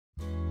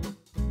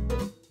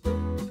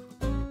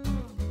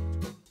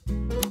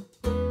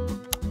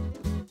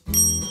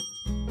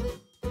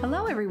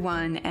Hello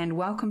everyone, and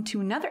welcome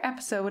to another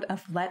episode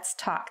of Let's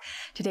Talk.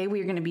 Today we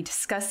are going to be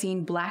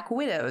discussing Black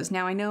Widows.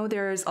 Now I know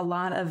there's a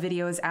lot of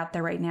videos out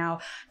there right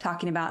now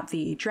talking about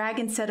the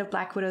dragon set of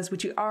Black Widows,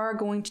 which we are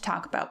going to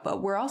talk about,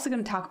 but we're also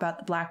going to talk about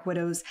the Black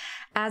Widows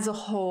as a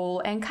whole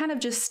and kind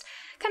of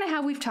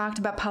how we've talked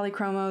about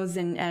polychromos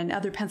and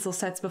other pencil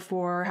sets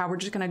before, how we're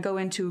just going to go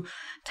into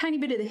a tiny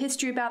bit of the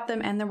history about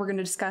them, and then we're going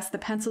to discuss the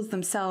pencils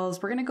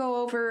themselves. We're going to go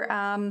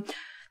over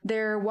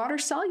their water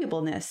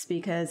solubleness,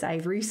 because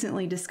I've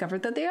recently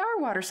discovered that they are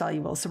water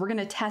soluble. So we're going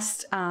to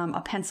test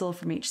a pencil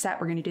from each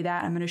set. We're going to do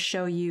that. I'm going to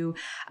show you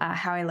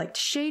how I like to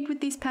shade with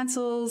these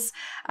pencils.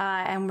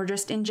 And we're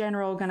just in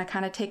general going to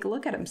kind of take a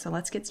look at them. So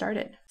let's get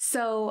started.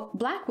 So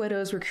Black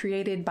Widows were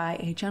created by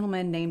a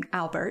gentleman named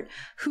Albert,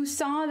 who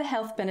saw the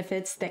health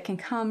benefits that can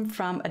come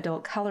from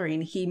adult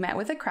coloring. He met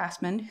with a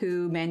craftsman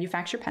who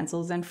manufactured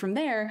pencils, and from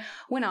there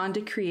went on to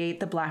create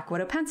the Black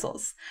Widow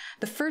pencils.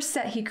 The first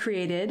set he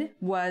created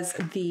was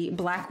the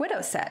Black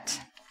Widow set.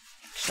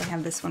 Actually, I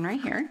have this one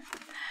right here.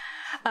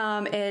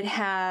 It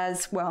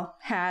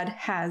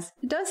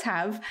does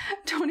have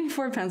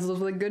 24 pencils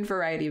with a good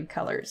variety of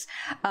colors.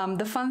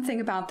 The fun thing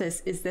about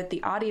this is that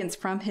the audience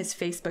from his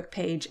Facebook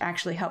page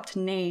actually helped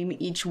name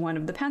each one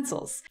of the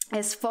pencils.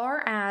 As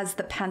far as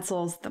the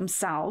pencils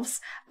themselves,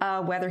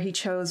 whether he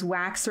chose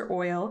wax or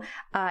oil,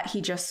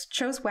 he just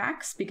chose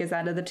wax because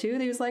out of the two,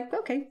 he was like,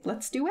 okay,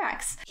 let's do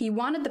wax. He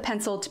wanted the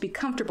pencil to be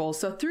comfortable,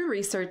 so through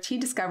research, he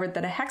discovered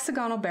that a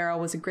hexagonal barrel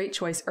was a great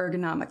choice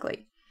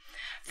ergonomically.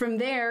 From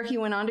there, he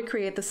went on to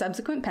create the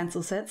subsequent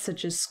pencil sets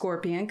such as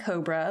Scorpion,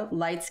 Cobra,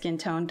 Light Skin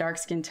Tone, Dark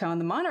Skin Tone,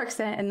 the Monarch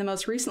set, and the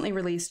most recently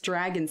released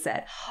Dragon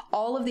set.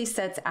 All of these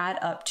sets add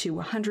up to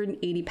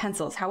 180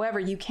 pencils. However,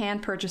 you can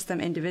purchase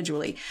them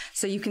individually.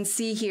 So you can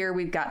see here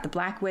we've got the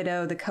Black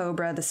Widow, the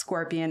Cobra, the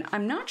Scorpion.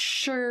 I'm not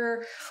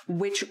sure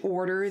which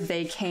order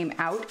they came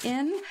out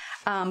in,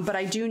 but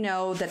I do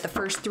know that the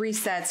first three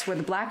sets were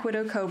the Black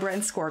Widow, Cobra,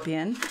 and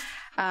Scorpion.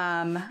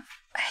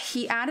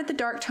 He added the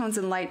dark tones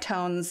and light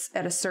tones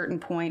at a certain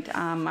point.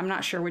 I'm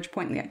not sure which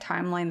point in the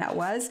timeline that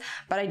was,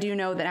 but I do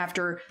know that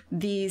after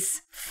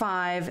these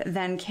five,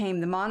 then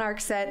came the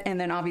Monarch set,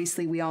 and then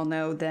obviously we all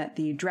know that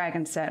the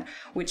Dragon set,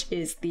 which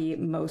is the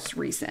most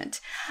recent.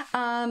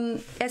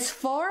 As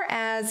far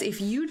as if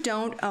you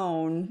don't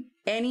own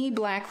any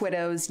Black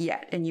Widows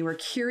yet, and you are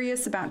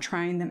curious about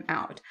trying them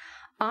out,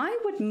 I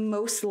would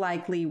most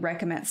likely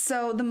recommend.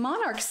 So the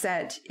Monarch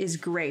set is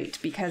great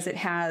because it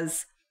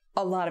has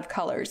a lot of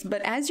colors,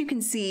 but as you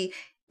can see,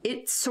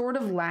 it's sort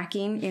of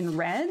lacking in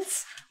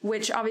reds,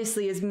 which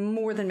obviously is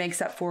more than makes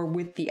up for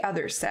with the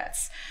other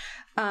sets.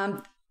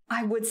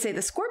 I would say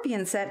the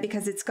Scorpion set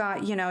because it's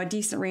got, you know, a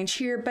decent range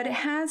here, but it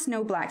has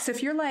no black. So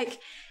if you're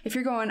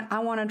going, I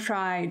want to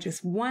try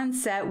just one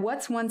set,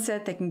 what's one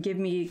set that can give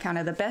me kind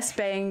of the best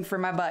bang for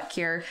my buck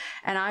here?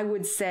 And I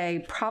would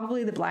say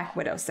probably the Black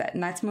Widow set.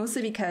 And that's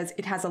mostly because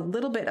it has a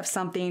little bit of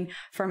something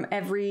from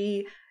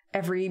every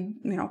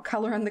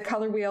color on the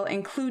color wheel,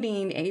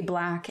 including a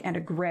black and a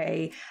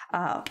gray,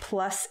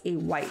 plus a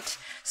white.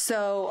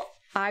 So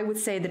I would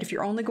say that if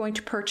you're only going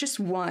to purchase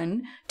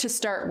one to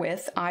start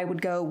with, I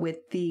would go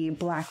with the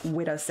Black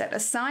Widow set.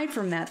 Aside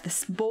from that,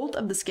 both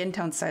of the skin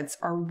tone sets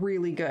are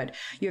really good.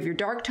 You have your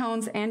dark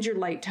tones and your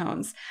light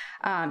tones.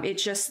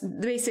 It's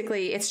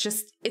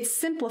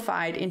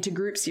simplified into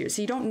groups here,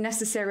 so you don't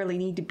necessarily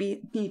need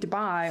to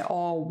buy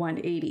all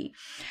 180.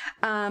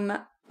 I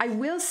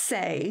will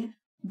say,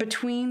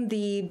 between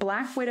the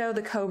Black Widow,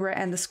 the Cobra,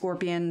 and the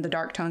Scorpion, the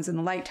dark tones and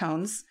the light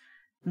tones,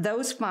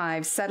 those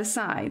five set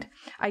aside,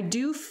 I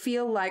do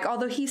feel like,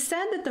 although he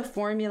said that the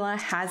formula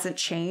hasn't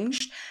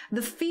changed,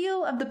 the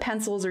feel of the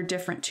pencils are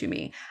different to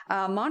me.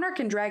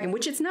 Monarch and Dragon,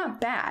 which it's not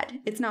bad.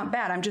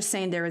 I'm just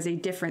saying there is a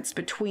difference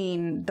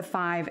between the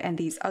five and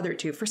these other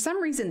two. For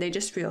some reason, they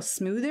just feel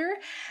smoother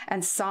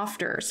and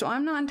softer. So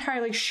I'm not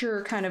entirely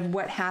sure kind of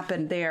what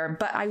happened there.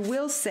 But I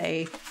will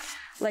say,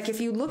 like, if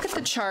you look at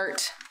the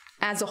chart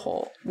as a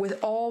whole, with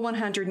all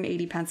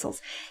 180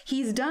 pencils,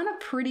 he's done a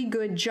pretty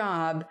good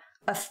job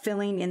of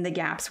filling in the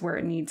gaps where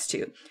it needs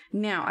to.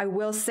 Now, I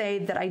will say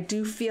that I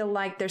do feel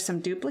like there's some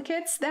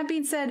duplicates. That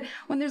being said,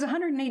 when there's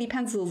 180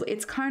 pencils,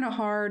 it's kind of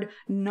hard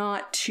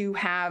not to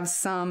have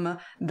some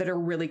that are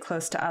really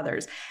close to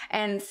others.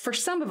 And for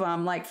some of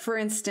them, like for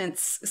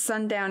instance,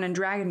 Sundown and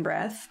Dragon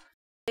Breath,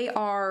 they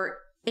are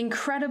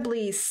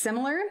incredibly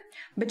similar,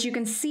 but you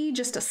can see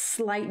just a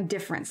slight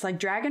difference.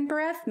 Like Dragon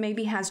Breath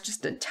maybe has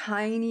just a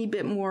tiny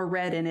bit more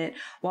red in it,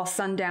 while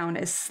Sundown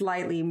is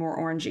slightly more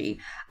orangey.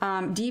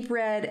 Deep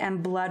Red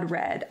and Blood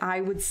Red,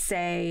 I would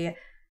say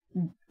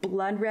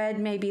Blood Red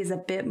maybe is a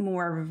bit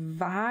more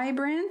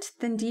vibrant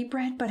than Deep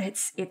Red, but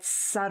it's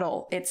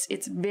subtle. It's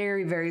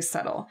very, very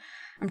subtle.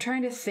 I'm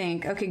trying to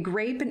think. Okay,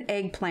 Grape and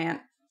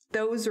Eggplant,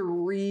 those are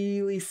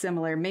really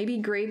similar. Maybe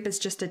Grape is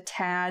just a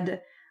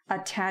tad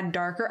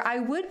darker. I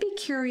would be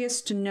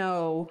curious to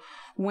know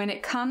when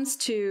it comes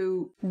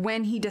to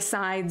when he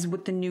decides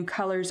what the new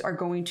colors are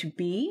going to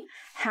be,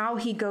 how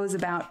he goes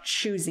about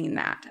choosing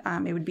that.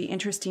 It would be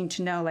interesting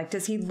to know, like,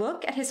 does he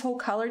look at his whole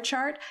color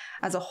chart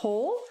as a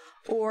whole,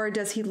 or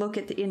does he look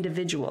at the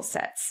individual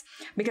sets?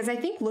 Because I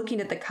think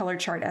looking at the color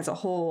chart as a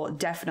whole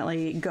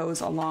definitely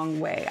goes a long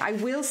way. I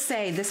will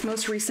say this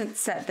most recent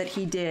set that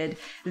he did,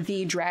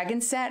 the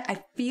dragon set,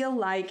 I feel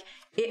like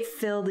it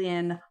filled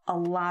in a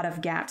lot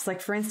of gaps.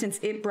 Like for instance,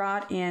 it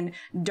brought in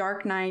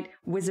Dark Knight,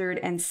 Wizard,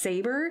 and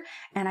Saber.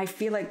 And I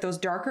feel like those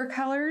darker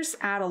colors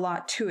add a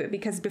lot to it,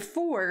 because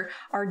before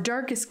our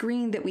darkest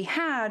green that we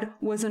had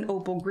was an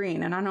opal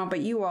green. And I don't know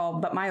about you all,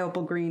 but my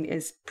opal green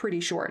is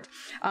pretty short,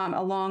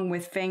 along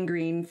with Fang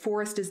Green.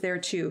 Forest is there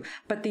too.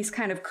 But these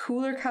kind of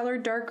cooler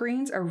colored dark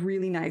greens are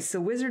really nice.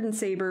 So Wizard and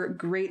Saber,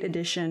 great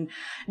addition.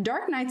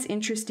 Dark Knight's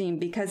interesting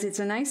because it's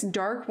a nice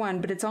dark one,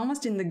 but it's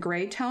almost in the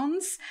gray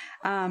tones.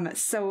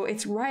 So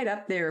it's right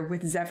up there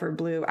with Zephyr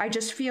Blue. I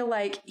just feel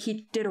like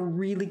he did a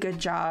really good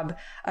job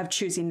of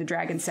choosing the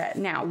dragon set.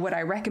 Now, would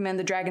I recommend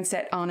the dragon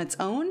set on its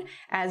own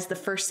as the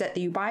first set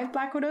that you buy of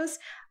Black Widows?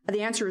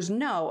 The answer is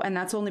no, and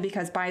that's only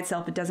because by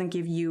itself it doesn't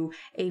give you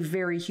a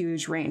very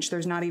huge range.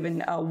 There's not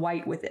even a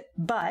white with it,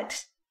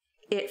 but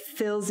it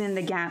fills in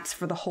the gaps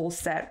for the whole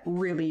set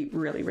really,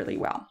 really, really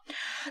well.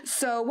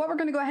 So what we're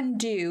going to go ahead and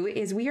do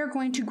is we are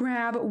going to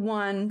grab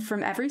one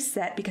from every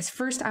set, because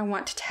first I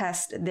want to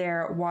test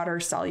their water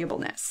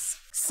solubleness.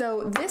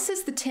 So this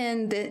is the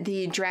tin that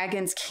the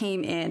dragons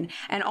came in,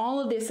 and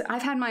all of this,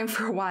 I've had mine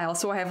for a while,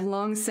 so I have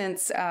long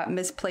since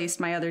misplaced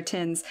my other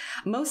tins,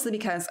 mostly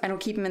because I don't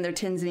keep them in their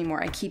tins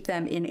anymore. I keep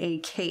them in a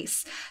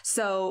case.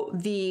 So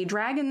the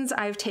dragons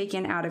I've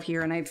taken out of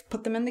here and I've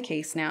put them in the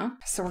case now.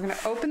 So we're gonna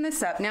open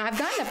this up. Now I've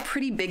gotten a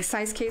pretty big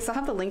size case. I'll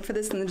have the link for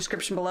this in the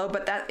description below,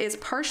 but that is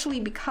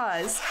partially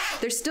because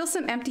there's still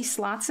some empty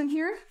slots in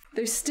here.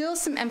 There's still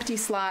some empty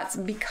slots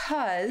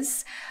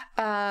because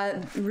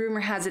rumor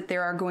has it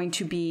there are going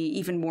to be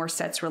even more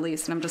sets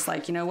released. And I'm just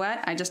like, you know what?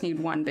 I just need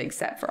one big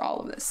set for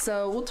all of this.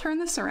 So we'll turn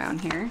this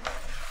around here.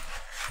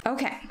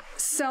 Okay,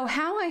 so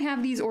how I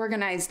have these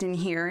organized in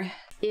here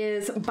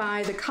is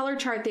by the color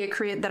chart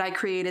that I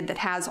created that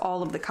has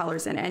all of the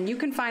colors in it. And you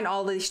can find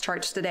all of these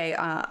charts today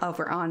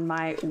over on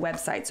my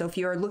website. So if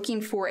you're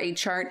looking for a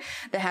chart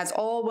that has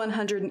all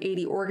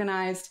 180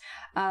 organized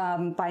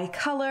by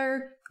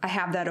color, I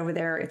have that over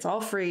there. It's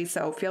all free,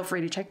 so feel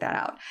free to check that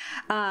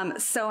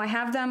out. So I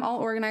have them all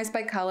organized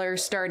by color,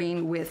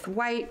 starting with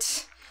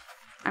white.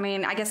 I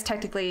mean, I guess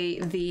technically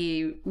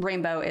the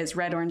rainbow is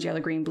red, orange, yellow,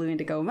 green, blue,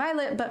 indigo,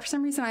 violet, but for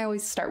some reason I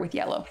always start with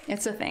yellow.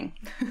 It's a thing.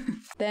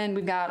 Then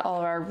we've got all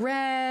of our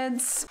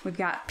reds. We've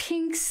got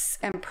pinks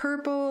and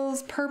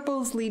purples,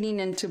 purples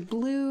leading into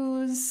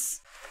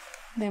blues.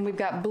 Then we've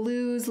got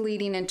blues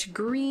leading into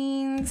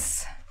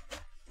greens,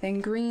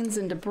 then greens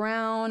into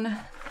brown.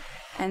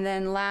 And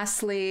then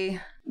lastly,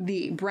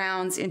 the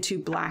browns into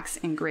blacks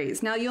and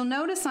grays. Now you'll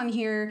notice on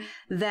here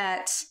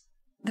that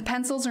the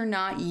pencils are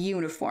not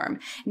uniform.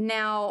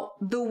 Now,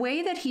 the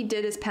way that he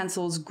did his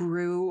pencils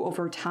grew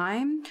over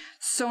time.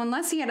 So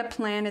unless he had a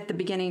plan at the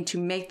beginning to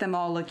make them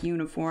all look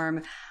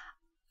uniform,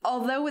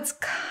 although it's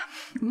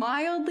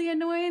mildly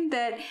annoying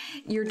that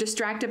you're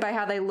distracted by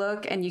how they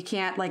look and you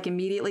can't like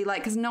immediately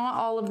because not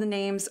all of the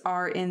names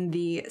are in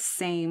the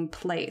same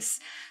place.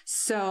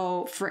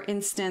 So for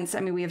instance, I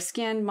mean, we have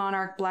Skin,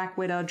 Monarch, Black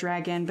Widow,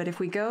 Dragon, but if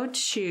we go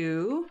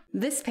to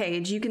this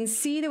page, you can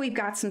see that we've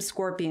got some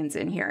scorpions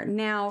in here.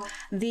 Now,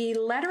 the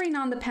lettering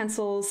on the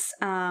pencils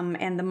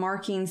and the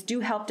markings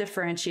do help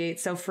differentiate.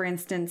 So for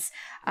instance,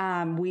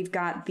 we've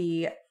got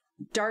the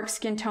dark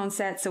skin tone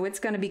set, so it's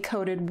going to be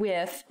coded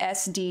with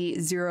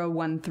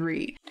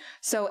SD013.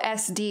 So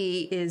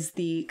SD is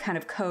the kind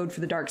of code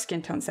for the dark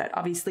skin tone set.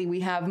 Obviously,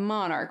 we have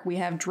Monarch, we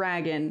have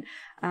Dragon.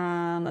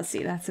 Let's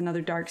see, that's another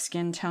dark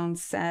skin tone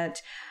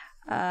set.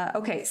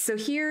 Okay, so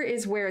here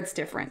is where it's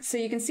different. So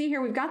you can see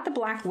here we've got the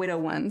Black Widow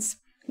ones,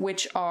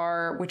 which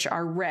are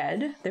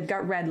red. They've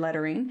got red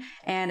lettering,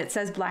 and it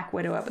says Black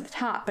Widow up at the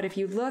top. But if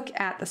you look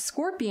at the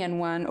Scorpion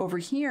one over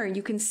here,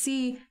 you can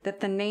see that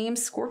the name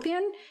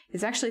Scorpion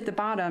is actually at the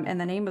bottom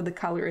and the name of the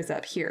color is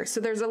up here. So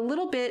there's a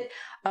little bit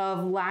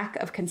of lack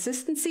of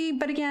consistency,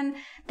 but again,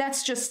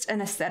 that's just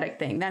an aesthetic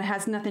thing. That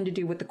has nothing to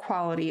do with the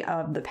quality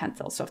of the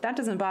pencil. So if that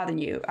doesn't bother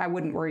you, I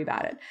wouldn't worry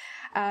about it.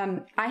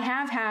 I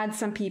have had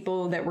some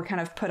people that were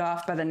kind of put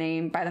off by the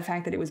name, by the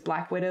fact that it was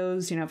Black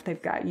Widows, you know, if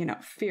they've got, you know,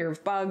 fear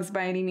of bugs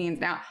by any means.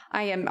 Now,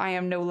 I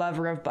am no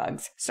lover of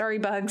bugs. Sorry,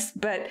 bugs,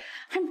 but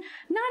I'm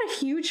not a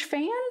huge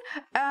fan.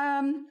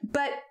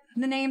 But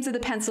the names of the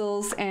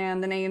pencils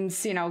and the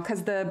names, you know,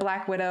 because the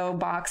Black Widow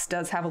box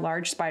does have a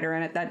large spider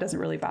in it, that doesn't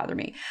really bother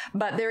me.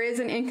 But there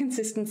is an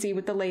inconsistency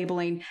with the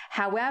labeling.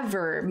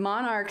 However,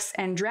 Monarchs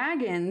and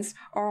Dragons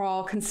are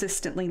all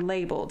consistently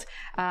labeled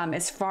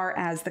as far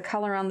as the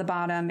color on the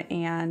bottom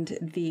and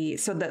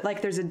so that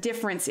like there's a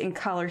difference in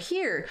color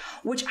here,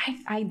 which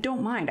I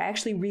don't mind. I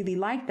actually really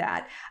like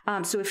that.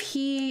 So if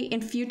he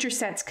in future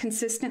sets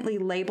consistently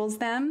labels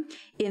them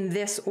in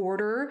this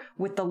order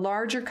with the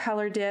larger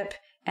color dip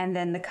and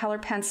then the color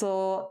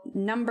pencil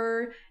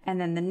number,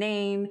 and then the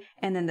name,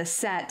 and then the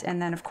set,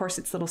 and then of course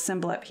its little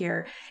symbol up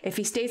here. If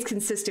he stays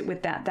consistent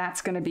with that,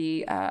 that's gonna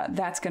be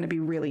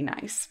really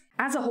nice.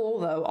 As a whole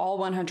though, all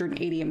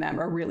 180 of them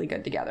are really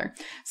good together.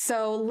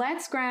 So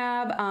let's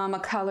grab a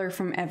color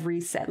from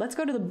every set. Let's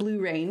go to the blue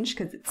range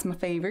because it's my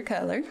favorite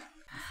color.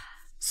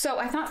 So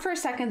I thought for a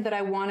second that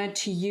I wanted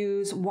to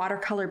use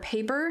watercolor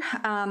paper,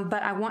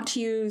 but I want to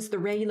use the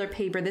regular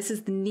paper. This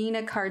is the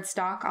Nina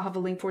cardstock. I'll have a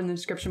link for it in the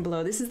description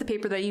below. This is the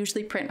paper that I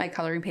usually print my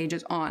coloring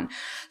pages on.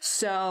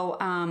 So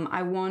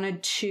I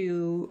wanted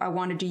to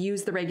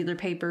use the regular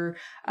paper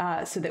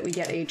so that we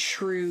get a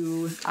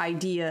true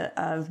idea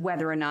of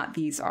whether or not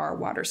these are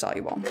water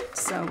soluble.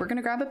 So we're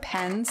gonna grab a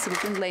pen so we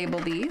can label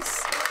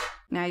these.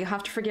 Now you'll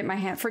have to forgive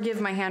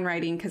my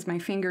handwriting because my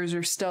fingers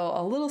are still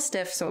a little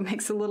stiff, so it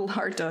makes it a little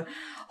hard to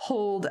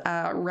hold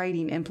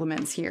writing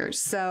implements here.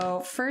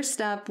 So first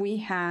up we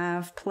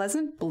have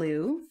Pleasant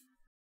Blue.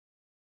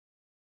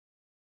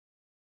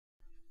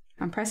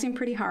 I'm pressing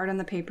pretty hard on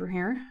the paper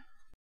here.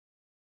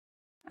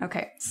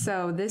 Okay,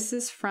 so this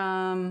is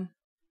from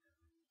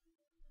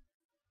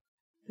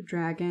the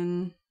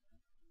Dragon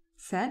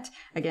set.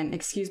 Again,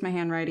 excuse my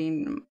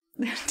handwriting.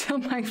 Until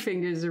my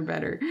fingers are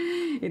better,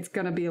 it's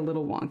gonna be a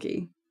little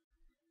wonky.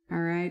 All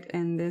right,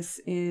 and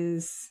this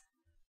is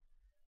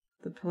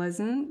the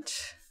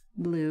Pleasant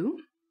Blue.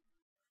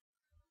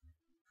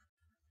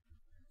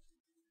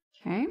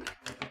 Okay.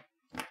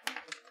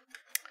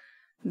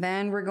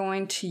 Then we're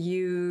going to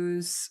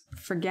use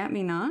Forget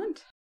Me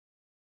Not.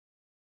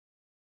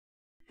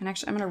 And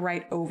actually, I'm going to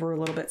write over a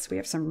little bit so we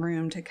have some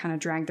room to kind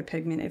of drag the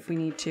pigment if we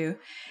need to.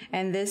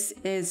 And this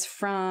is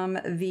from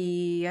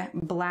the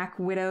Black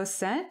Widow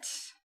set.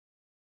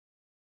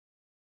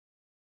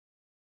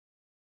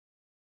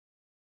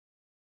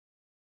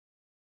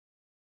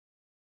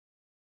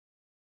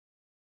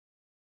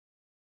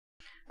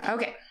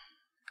 Okay.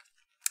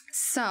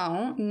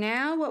 So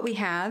now what we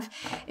have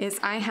is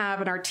I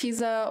have an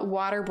Arteza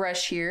water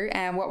brush here,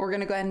 and what we're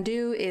going to go ahead and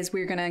do is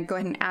we're going to go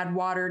ahead and add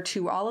water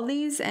to all of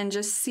these and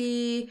just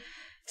see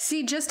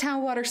just how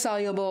water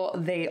soluble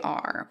they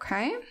are.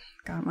 Okay,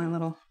 got my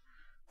little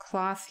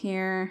cloth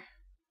here.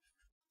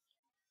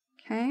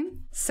 Okay,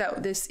 so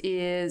this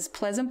is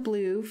Pleasant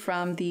Blue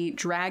from the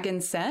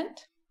Dragon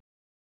set.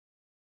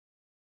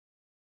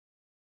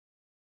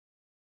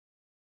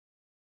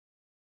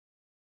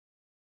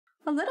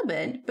 A little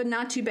bit, but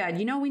not too bad.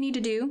 You know what we need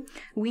to do?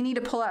 We need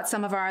to pull out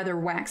some of our other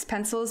wax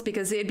pencils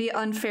because it'd be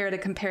unfair to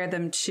compare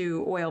them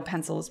to oil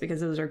pencils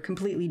because those are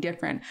completely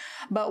different.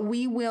 But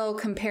we will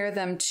compare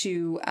them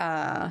to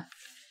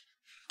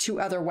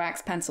other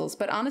wax pencils.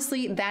 But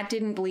honestly, that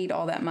didn't bleed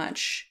all that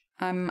much.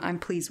 I'm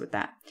pleased with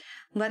that.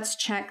 Let's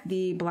check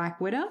the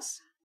Black Widows.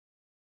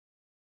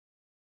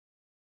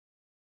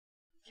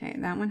 Okay,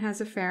 that one has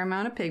a fair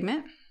amount of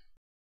pigment.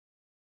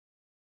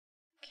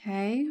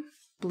 Okay,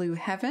 Blue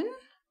Heaven.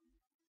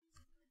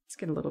 Let's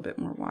get a little bit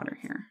more water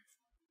here.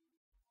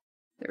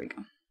 There we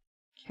go.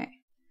 Okay.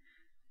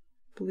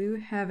 Blue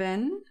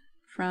Heaven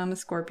from a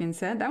Scorpion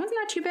set. That one's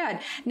not too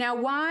bad. Now,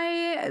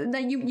 why,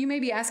 you may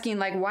be asking,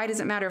 like, why does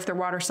it matter if they're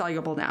water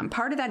soluble now? And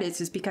part of that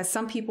is because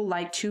some people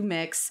like to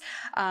mix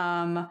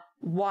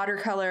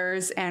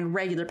watercolors and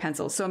regular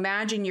pencils. So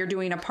imagine you're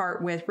doing a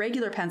part with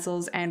regular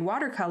pencils and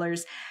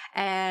watercolors,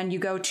 and you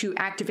go to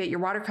activate your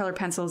watercolor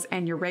pencils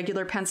and your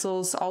regular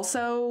pencils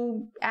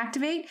also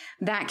activate.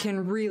 That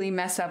can really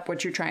mess up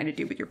what you're trying to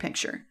do with your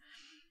picture.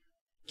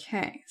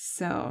 Okay,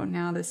 so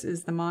now this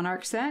is the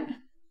Monarch set.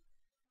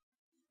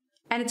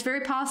 And it's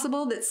very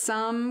possible that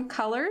some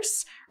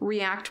colors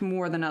react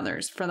more than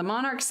others. For the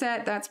Monarch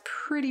set, that's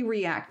pretty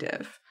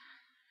reactive.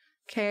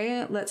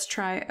 Okay, let's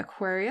try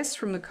Aquarius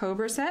from the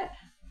Cobra set.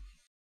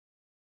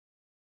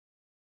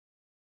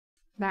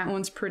 That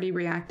one's pretty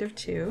reactive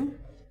too.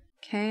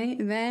 Okay,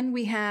 then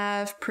we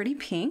have Pretty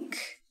Pink.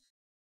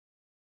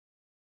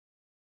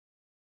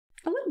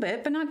 A little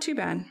bit, but not too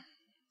bad.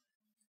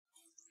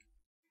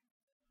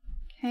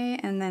 Okay,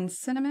 and then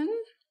Cinnamon.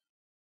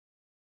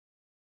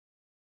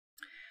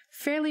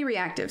 Fairly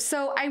reactive.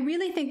 So I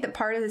really think that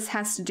part of this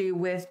has to do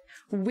with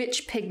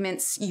which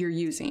pigments you're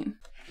using.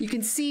 You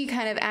can see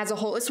kind of as a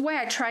whole. It's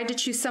why I tried to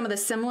choose some of the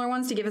similar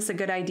ones to give us a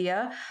good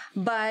idea,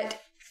 but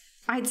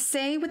I'd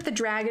say with the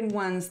Dragon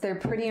ones, they're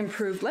pretty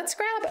improved. Let's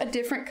grab a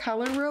different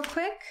color real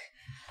quick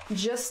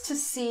just to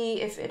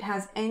see if it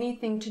has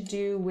anything to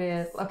do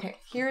with, okay,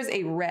 here's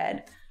a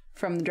red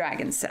from the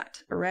Dragon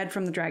set, a red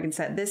from the Dragon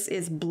set. This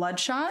is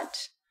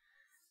Bloodshot,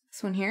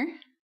 this one here,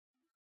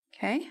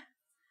 okay,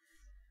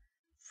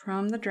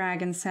 from the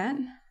Dragon set.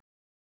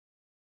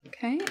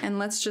 Okay, and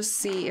let's just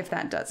see if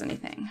that does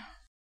anything.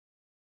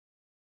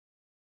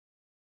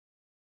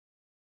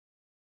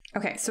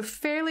 Okay, so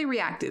fairly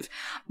reactive,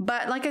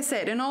 but like I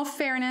said, in all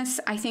fairness,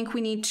 I think we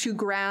need to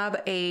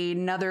grab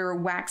another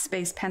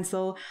wax-based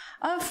pencil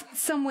of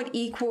somewhat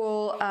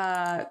equal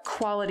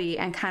quality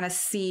and kind of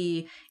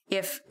see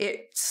if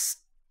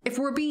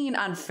we're being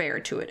unfair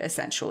to it,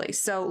 essentially.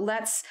 So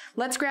let's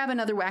grab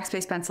another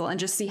wax-based pencil and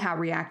just see how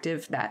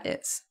reactive that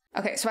is.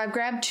 Okay, so I've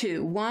grabbed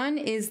two. One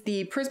is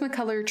the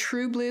Prismacolor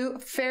True Blue,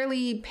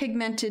 fairly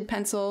pigmented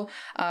pencil.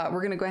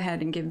 We're gonna go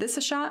ahead and give this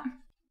a shot.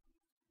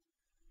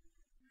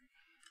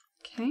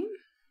 Okay.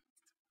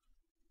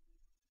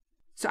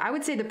 So I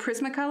would say the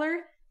Prismacolor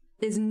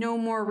is no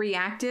more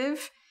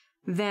reactive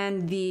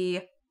than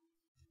the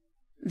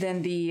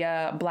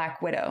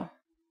Black Widow.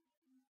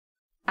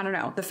 I don't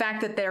know. The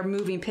fact that they're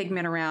moving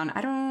pigment around,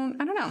 I don't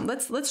know.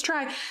 Let's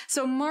try.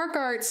 So Mark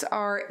Arts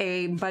are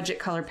a budget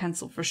color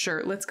pencil for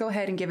sure. Let's go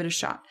ahead and give it a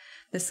shot.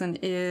 This one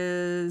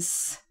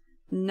is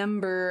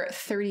number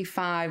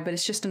 35, but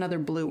it's just another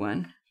blue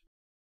one.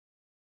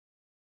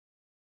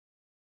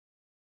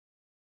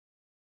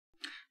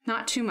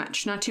 Not too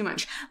much, not too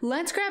much.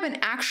 Let's grab an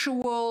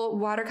actual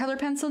watercolor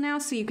pencil now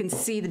so you can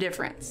see the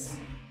difference.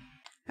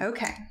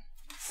 Okay,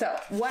 so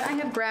what I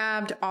have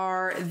grabbed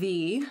are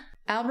the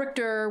Albrecht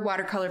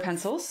watercolor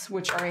pencils,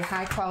 which are a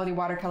high quality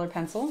watercolor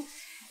pencil.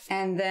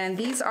 And then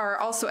these are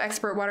also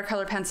expert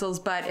watercolor pencils,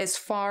 but as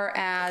far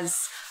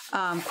as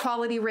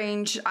quality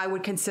range, I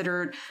would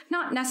consider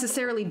not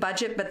necessarily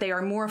budget, but they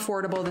are more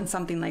affordable than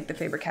something like the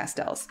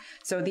Faber-Castells.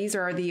 So these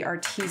are the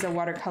Arteza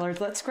watercolors.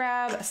 Let's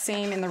grab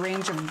same in the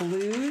range of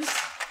blues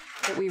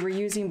that we were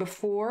using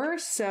before.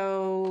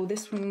 So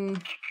this one,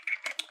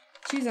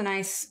 choose a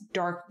nice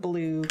dark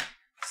blue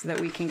so that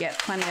we can get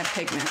plenty of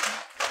pigment.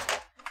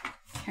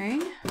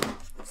 Okay,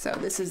 so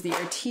this is the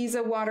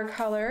Arteza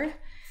watercolor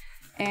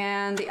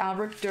and the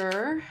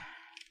Albrecht.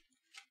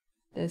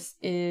 This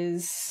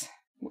is,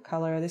 what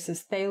color? This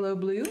is phthalo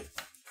blue.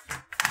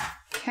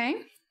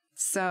 Okay,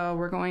 so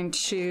we're going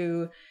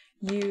to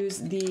use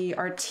the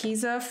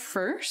Arteza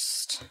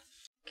first.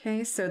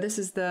 Okay, so this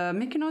is the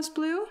Mykonos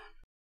blue.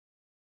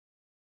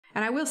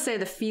 And I will say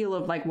the feel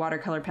of like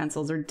watercolor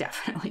pencils are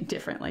definitely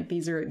different. Like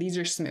these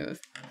are smooth.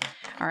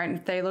 All right,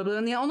 and phthalo blue.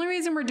 And the only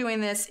reason we're doing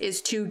this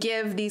is to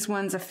give these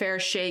ones a fair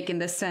shake in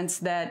the sense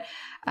that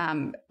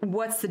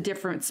what's the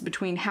difference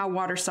between how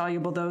water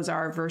soluble those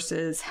are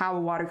versus how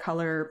a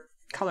watercolor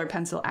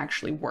pencil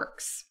actually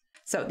works.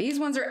 So these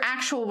ones are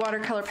actual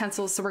watercolor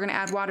pencils. So we're gonna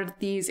add water to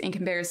these in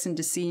comparison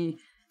to see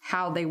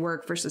how they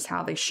work versus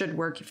how they should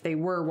work if they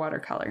were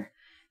watercolor.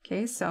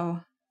 Okay,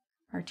 so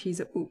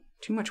Arteza, ooh,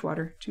 too much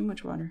water, too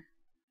much water.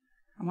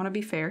 I wanna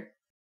be fair.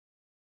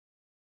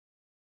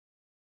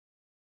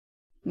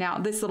 Now,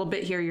 this little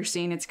bit here you're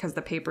seeing, it's because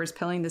the paper is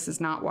pilling. This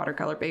is not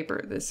watercolor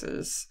paper. This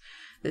is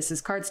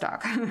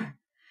cardstock.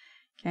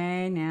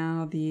 Okay,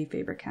 now the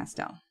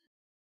Faber-Castell.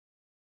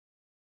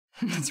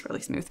 It's really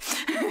smooth.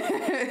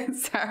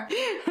 Sorry,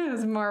 I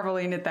was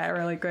marveling at that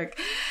really quick.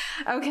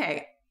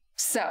 Okay,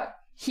 so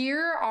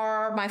here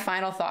are my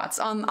final thoughts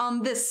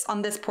on this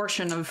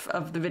portion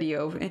of the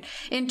video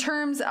in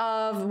terms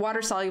of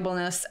water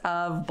solubleness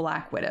of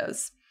Black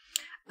Widows.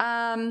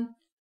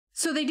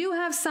 So they do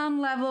have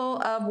some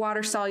level of water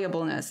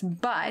solubleness,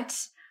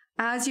 but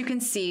as you can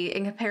see,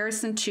 in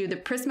comparison to the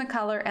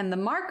Prismacolor and the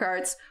Mark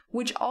Arts,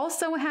 which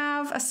also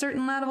have a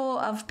certain level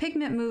of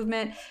pigment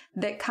movement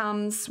that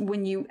comes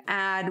when you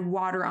add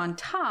water on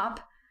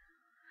top,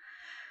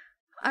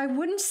 I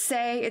wouldn't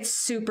say it's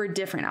super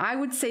different. I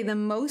would say the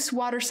most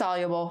water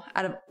soluble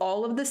out of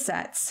all of the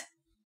sets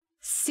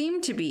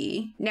seem to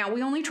be, now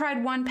we only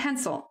tried one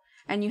pencil,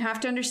 and you have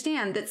to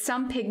understand that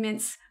some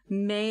pigments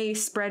may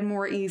spread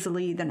more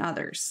easily than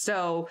others.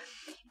 So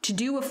to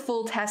do a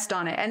full test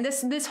on it, and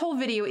this whole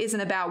video isn't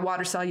about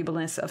water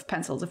solubleness of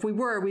pencils. If we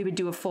were, we would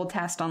do a full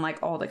test on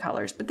like all the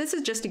colors, but this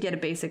is just to get a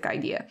basic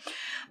idea.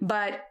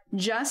 But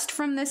just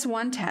from this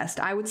one test,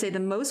 I would say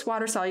the most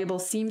water soluble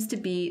seems to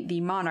be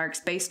the Monarchs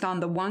based on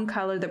the one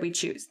color that we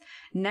choose.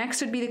 Next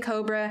would be the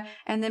Cobra,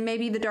 and then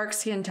maybe the dark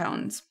skin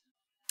tones.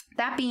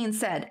 That being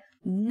said,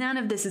 none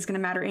of this is going to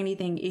matter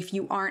anything if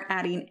you aren't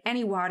adding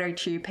any water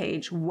to your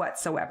page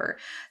whatsoever.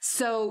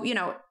 So, you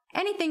know,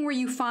 anything where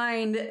you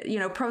find, you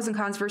know, pros and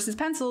cons versus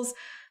pencils,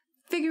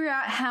 figure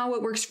out how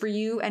it works for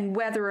you and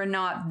whether or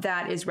not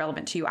that is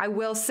relevant to you. I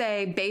will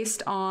say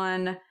based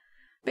on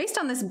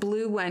this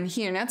blue one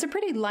here, now it's a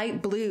pretty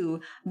light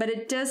blue, but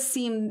it does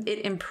seem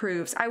it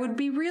improves. I would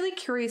be really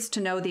curious to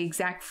know the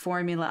exact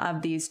formula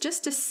of these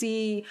just to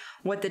see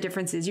what the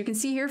difference is. You can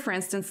see here, for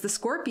instance, the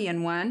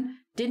Scorpion one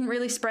didn't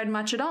really spread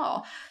much at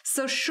all.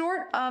 So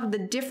short of the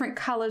different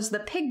colors of the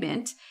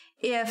pigment,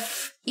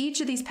 if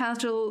each of these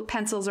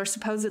pencils are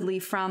supposedly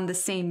from the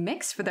same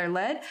mix for their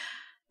lead,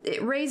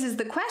 it raises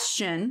the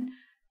question,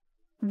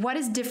 what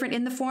is different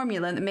in the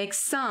formula that makes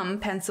some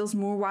pencils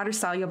more water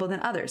soluble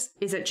than others?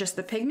 Is it just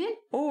the pigment,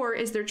 or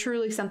is there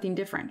truly something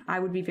different? I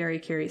would be very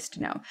curious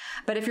to know.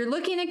 But if you're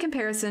looking in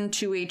comparison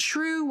to a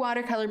true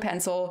watercolor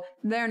pencil,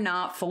 they're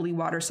not fully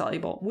water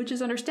soluble, which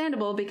is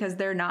understandable because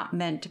they're not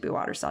meant to be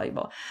water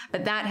soluble.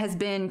 But that has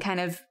been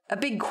kind of a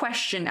big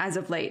question as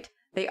of late.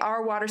 They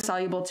are water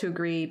soluble to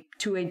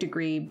a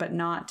degree, but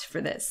not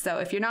for this. So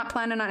if you're not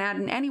planning on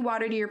adding any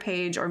water to your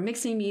page or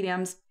mixing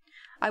mediums,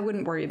 I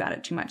wouldn't worry about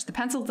it too much. The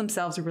pencils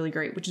themselves are really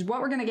great, which is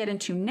what we're going to get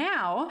into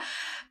now.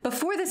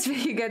 Before this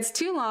video gets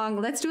too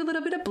long, let's do a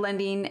little bit of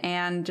blending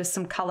and just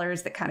some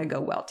colors that kind of go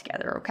well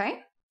together,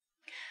 okay?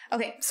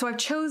 Okay, so I've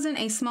chosen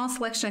a small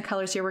selection of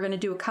colors here. We're going to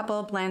do a couple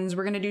of blends.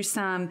 We're going to do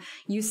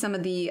use some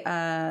of the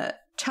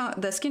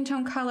skin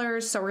tone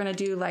colors. So we're going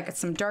to do like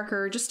some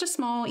darker, just a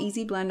small,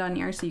 easy blend on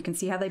here so you can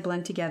see how they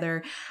blend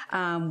together.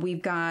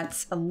 We've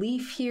got a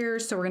leaf here,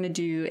 so we're going to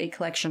do a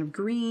collection of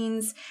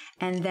greens.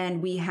 And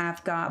then we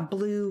have got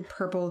blue,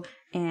 purple,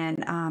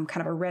 and kind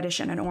of a reddish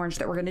and an orange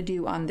that we're going to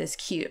do on this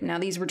cube. Now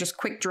these were just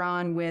quick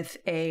drawn with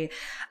a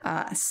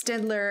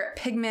Staedtler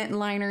pigment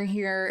liner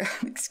here.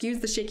 Excuse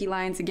the shaky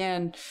lines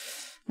again.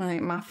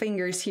 My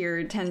fingers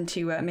here tend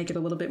to make it a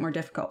little bit more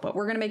difficult, but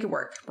we're going to make it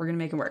work. We're going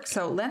to make it work.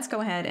 So let's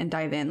go ahead and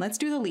dive in. Let's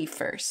do the leaf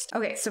first.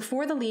 Okay, so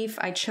for the leaf,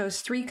 I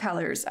chose 3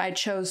 colors. I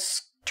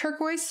chose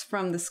Turquoise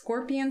from the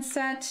Scorpion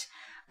set.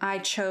 I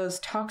chose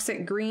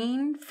Toxic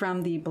Green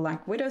from the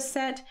Black Widow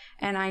set,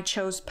 and I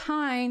chose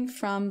Pine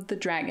from the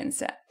Dragon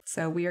set.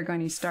 So we are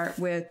going to start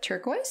with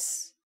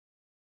Turquoise.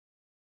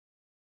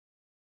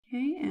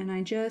 Okay, and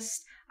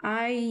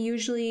I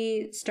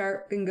usually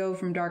start and go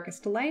from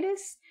darkest to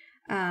lightest.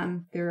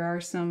 There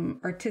are some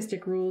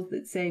artistic rules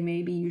that say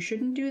maybe you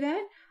shouldn't do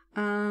that,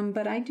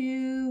 but I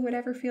do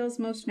whatever feels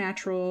most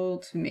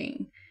natural to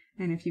me.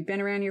 And if you've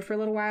been around here for a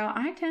little while,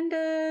 I tend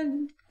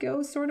to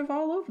go sort of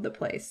all over the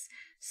place.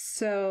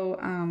 So,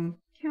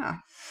 yeah.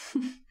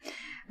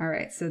 All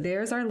right, so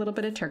there's our little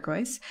bit of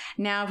turquoise.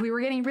 Now, if we were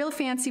getting real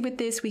fancy with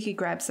this, we could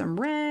grab some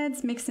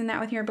reds, mix in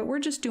that with here, but we're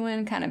just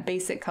doing kind of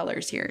basic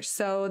colors here.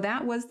 So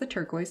that was the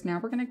turquoise. Now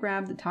we're gonna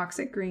grab the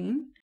toxic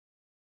green.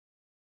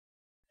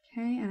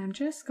 Okay, and I'm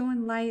just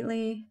going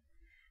lightly.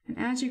 And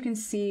as you can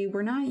see,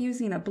 we're not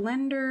using a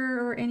blender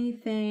or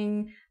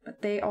anything,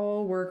 but they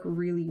all work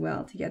really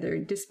well together.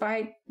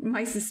 Despite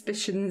my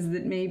suspicions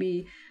that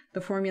maybe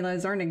the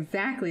formulas aren't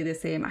exactly the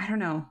same. I don't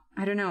know.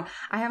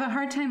 I have a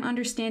hard time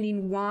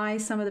understanding why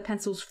some of the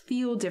pencils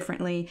feel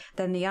differently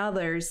than the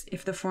others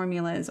if the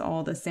formula is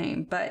all the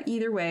same. But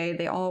either way,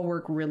 they all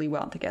work really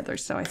well together.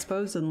 So I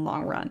suppose in the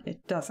long run,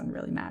 it doesn't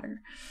really matter.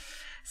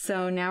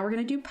 So now we're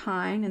going to do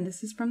Pine, and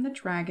this is from the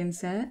Dragon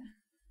set.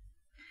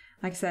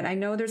 Like I said, I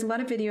know there's a lot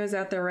of videos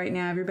out there right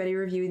now, everybody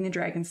reviewing the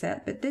Dragon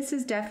set, but this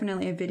is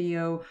definitely a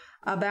video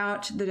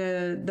about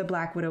the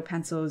Black Widow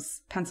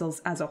pencils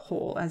as a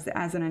whole, as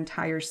an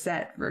entire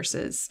set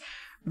versus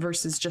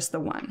just the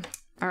one.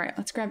 All right,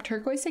 let's grab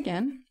turquoise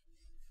again.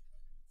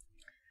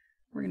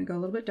 We're gonna go a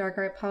little bit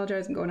darker. I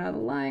apologize, I'm going out of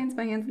the lines.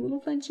 My hand's a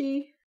little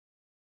flinchy.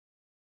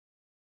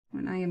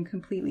 When I am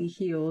completely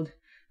healed,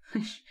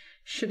 I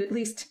should at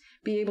least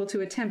be able to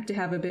attempt to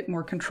have a bit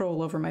more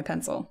control over my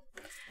pencil.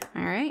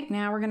 All right,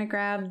 now we're gonna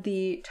grab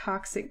the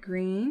toxic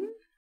green.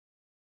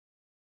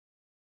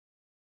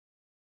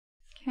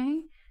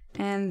 Okay,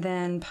 and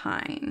then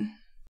Pine.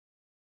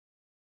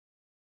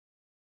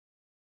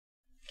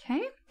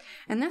 Okay,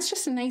 and that's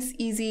just a nice,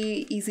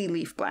 easy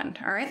leaf blend.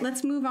 All right,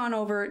 let's move on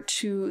over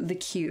to the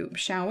cube,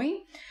 shall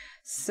we?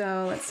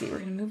 So let's see, we're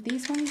gonna move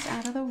these ones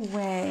out of the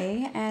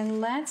way, and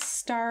let's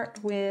start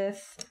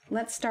with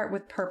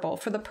purple.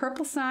 For the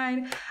purple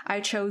side,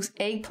 I chose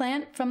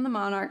Eggplant from the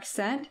Monarch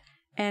set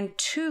and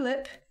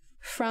Tulip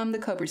from the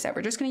Cobra set.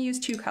 We're just gonna use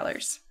 2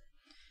 colors.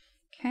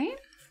 Okay.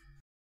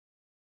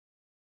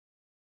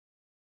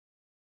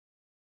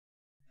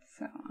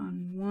 So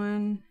on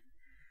one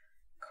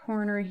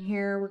corner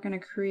here, we're going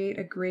to create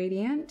a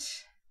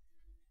gradient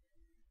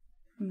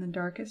from the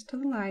darkest to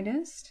the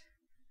lightest.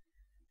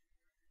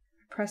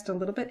 I pressed a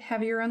little bit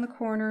heavier on the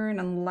corner and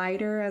then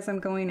lighter as I'm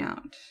going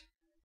out.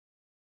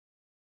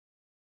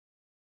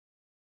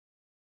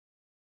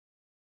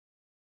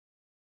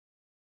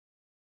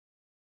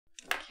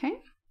 Okay,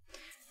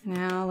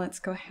 now let's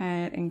go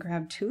ahead and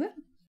grab Tulip.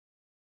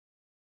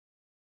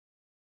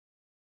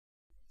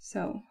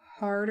 So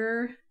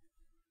harder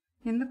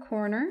in the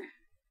corner,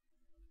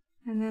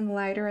 and then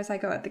lighter as I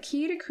go out. The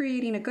key to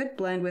creating a good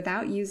blend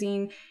without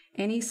using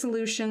any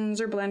solutions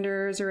or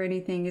blenders or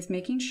anything is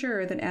making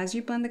sure that as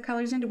you blend the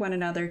colors into one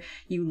another,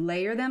 you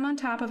layer them on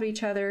top of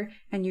each other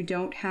and you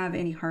don't have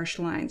any harsh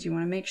lines. You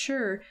want to make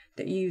sure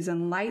that you use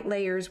light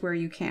layers where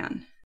you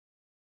can.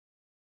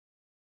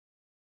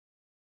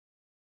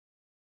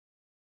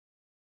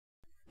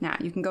 Now,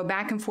 you can go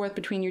back and forth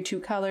between your 2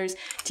 colors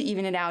to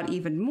even it out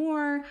even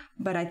more,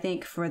 but I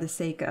think for the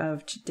sake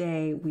of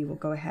today, we will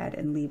go ahead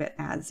and leave it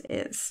as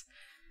is.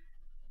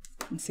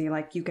 And see,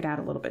 like, you could add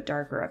a little bit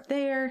darker up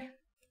there.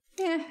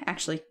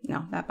 Actually,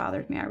 no, that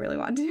bothered me. I really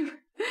want to.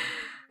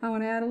 I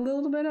want to add a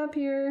little bit up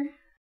here.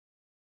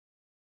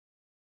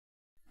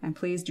 And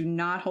please do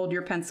not hold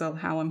your pencil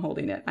how I'm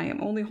holding it. I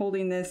am only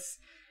holding this,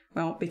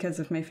 well, because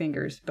of my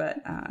fingers, but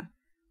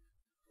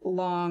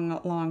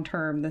long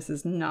term, this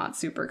is not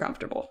super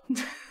comfortable.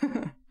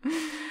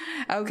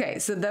 Okay,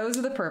 so those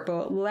are the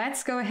purple.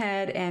 Let's go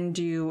ahead and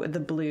do the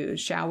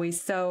blues, shall we?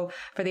 So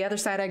for the other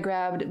side, I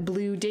grabbed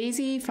Blue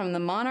Daisy from the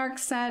Monarch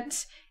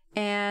set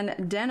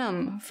and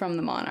Denim from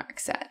the Monarch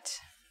set.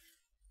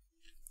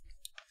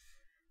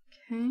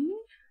 Okay.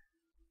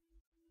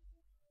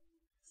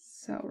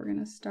 So we're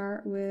gonna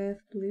start with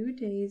Blue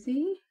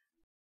Daisy.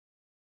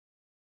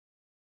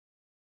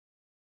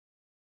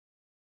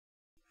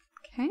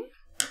 Okay.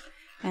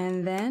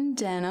 And then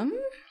Denim.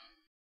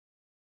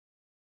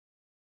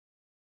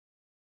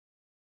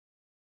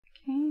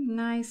 Okay,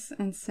 nice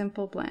and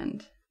simple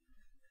blend.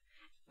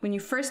 When you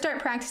first start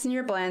practicing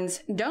your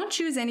blends, don't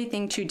choose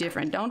anything too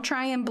different. Don't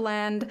try and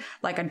blend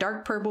like a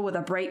dark purple with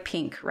a bright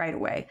pink right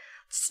away.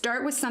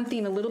 Start with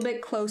something a little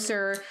bit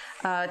closer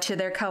to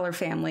their color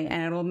family,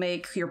 and it'll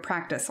make your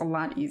practice a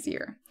lot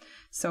easier.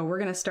 So we're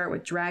gonna start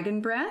with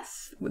Dragon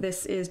Breath.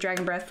 This is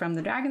Dragon Breath from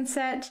the Dragon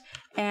set,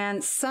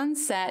 and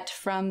Sunset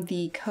from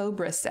the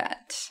Cobra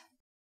set.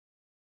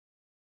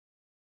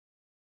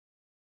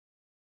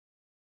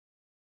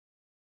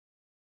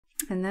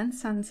 And then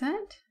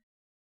Sunset.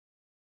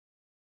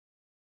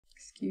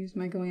 Excuse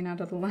my going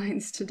out of the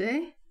lines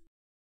today.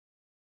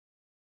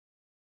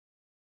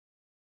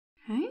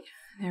 Okay,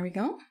 there we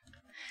go.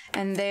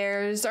 And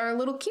there's our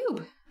little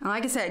cube.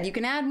 Like I said, you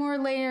can add more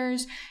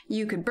layers,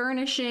 you could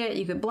burnish it,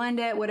 you could blend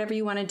it, whatever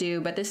you want to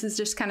do, but this is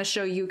just kind of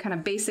show you kind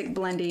of basic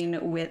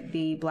blending with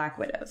the Black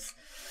Widows.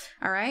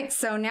 All right,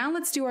 so now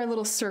let's do our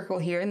little circle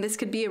here, and this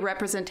could be a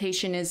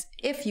representation as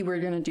if you were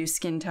going to do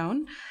skin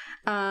tone.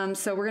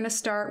 So we're going to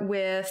start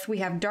with, we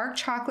have Dark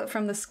Chocolate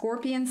from the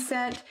Scorpion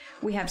set,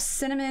 we have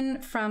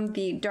Cinnamon from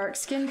the Dark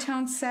Skin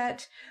Tone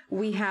set,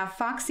 we have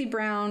Foxy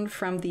Brown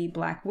from the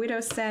Black Widow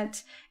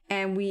set,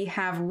 and we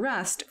have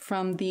Rust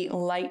from the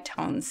Light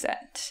Tone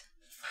set.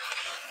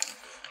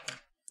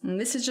 And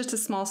this is just a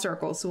small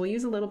circle, so we'll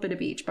use a little bit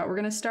of each, but we're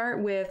going to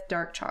start with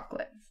Dark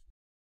Chocolate.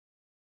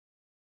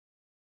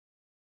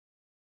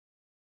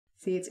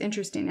 See, it's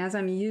interesting. As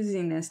I'm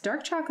using this,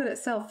 Dark Chocolate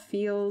itself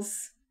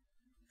feels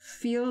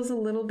a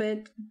little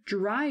bit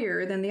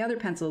drier than the other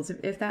pencils,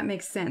 if that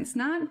makes sense.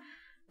 Not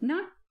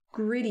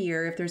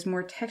grittier if there's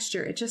more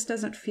texture. It just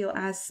doesn't feel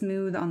as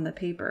smooth on the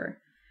paper.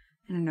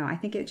 I don't know, I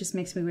think it just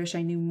makes me wish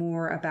I knew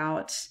more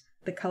about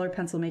the color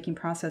pencil making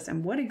process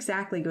and what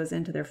exactly goes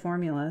into their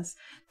formulas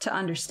to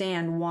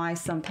understand why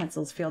some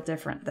pencils feel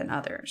different than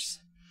others.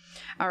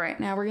 All right,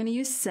 now we're going to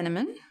use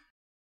Cinnamon.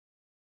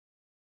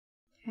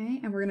 Okay,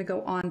 and we're going to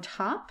go on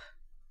top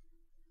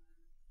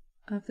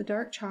of the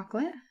Dark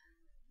Chocolate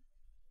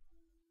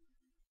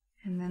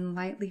and then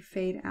lightly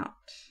fade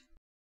out.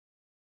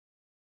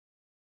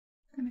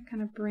 I'm going to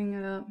kind of bring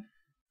it up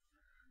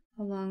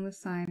along the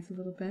sides a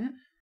little bit.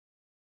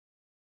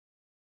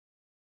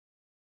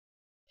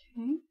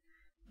 Okay,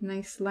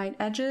 nice light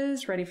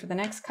edges, ready for the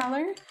next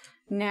color.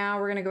 Now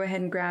we're going to go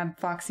ahead and grab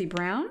Foxy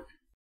Brown.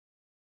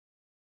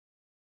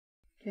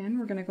 Again,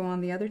 we're going to go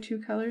on the other two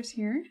colors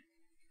here.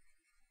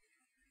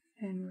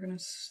 And we're going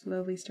to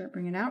slowly start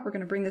bringing it out. We're going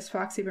to bring this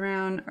Foxy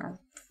Brown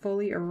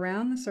fully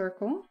around the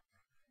circle.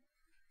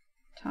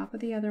 Top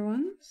of the other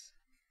ones.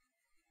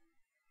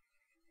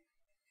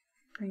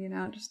 Bring it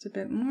out just a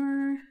bit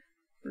more.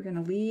 We're going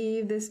to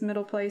leave this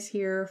middle place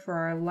here for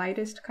our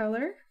lightest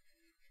color.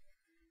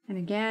 And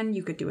again,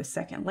 you could do a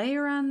second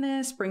layer on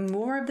this, bring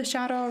more of the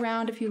shadow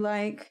around if you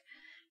like.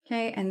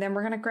 Okay, and then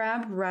we're going to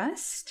grab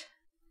Rust.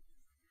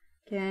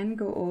 Again,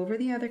 go over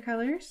the other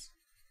colors.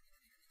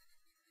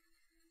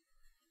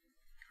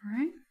 All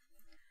right.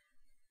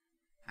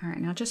 All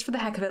right, now just for the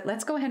heck of it,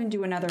 let's go ahead and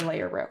do another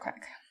layer real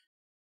quick.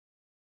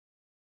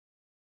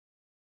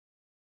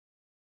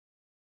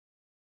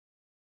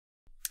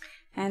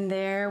 And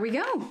there we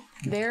go.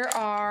 There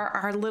are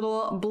our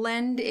little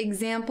blend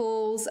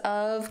examples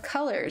of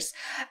colors.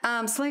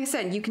 So like I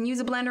said, you can use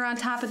a blender on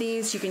top of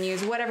these. You can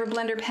use whatever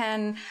blender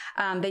pen.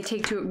 They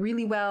take to it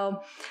really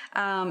well.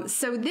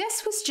 So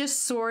this was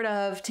just sort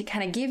of to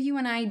kind of give you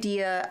an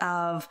idea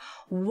of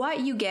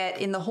what you get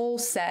in the whole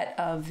set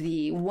of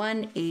the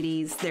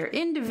 180s, their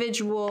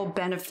individual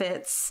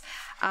benefits.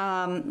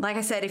 Like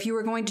I said, if you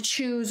were going to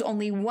choose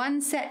only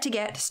one set to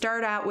get to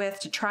start out with,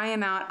 to try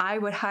them out, I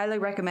would highly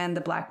recommend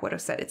the Black Widow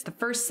set. It's the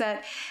first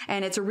set,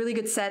 and it's a really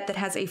good set that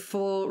has a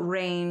full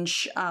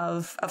range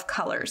of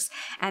colors.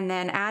 And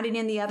then adding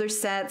in the other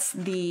sets,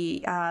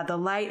 the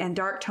light and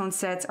dark tone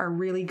sets are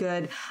really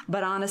good.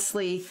 But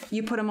honestly,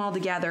 you put them all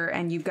together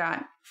and you've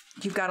got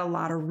a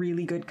lot of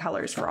really good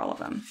colors for all of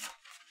them.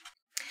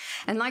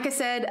 And like I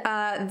said,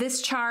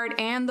 this chart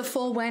and the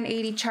full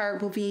 180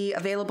 chart will be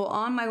available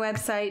on my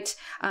website,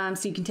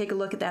 so you can take a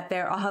look at that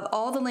there. I'll have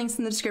all the links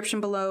in the description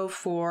below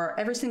for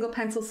every single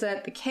pencil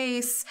set, the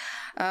case,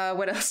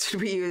 what else did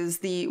we use?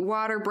 The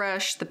water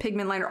brush, the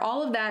pigment liner,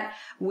 all of that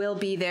will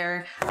be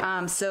there.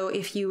 So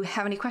if you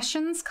have any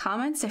questions,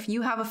 comments, if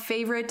you have a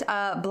favorite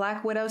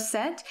Black Widow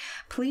set,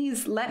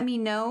 please let me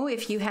know.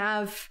 If you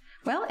have,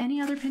 well, any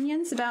other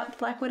opinions about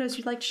Black Widows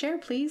you'd like to share,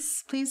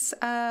 please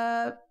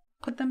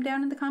put them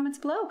down in the comments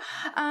below.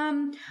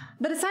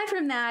 But aside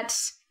from that,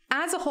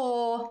 as a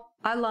whole,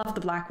 I love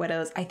the Black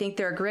Widows. I think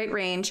they're a great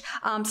range.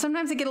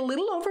 Sometimes I get a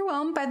little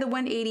overwhelmed by the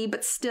 180,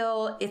 but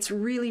still, it's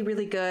really,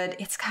 really good.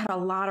 It's got a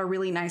lot of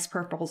really nice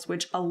purples,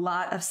 which a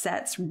lot of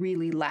sets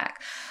really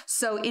lack.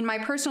 So in my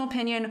personal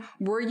opinion,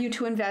 were you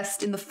to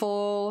invest in the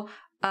full,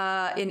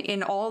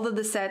 in all of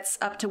the sets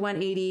up to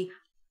 180,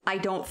 I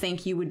don't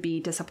think you would be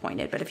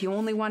disappointed. But if you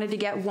only wanted to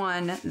get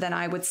one, then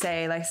I would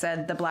say, like I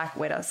said, the Black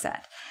Widow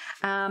set.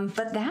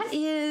 But that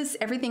is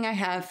everything I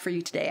have for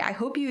you today. I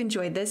hope you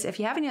enjoyed this. If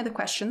you have any other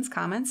questions,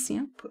 comments,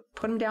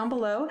 put them down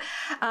below.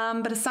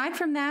 But aside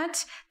from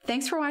that,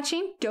 thanks for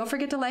watching. Don't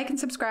forget to like and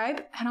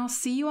subscribe, and I'll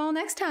see you all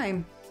next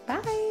time.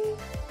 Bye.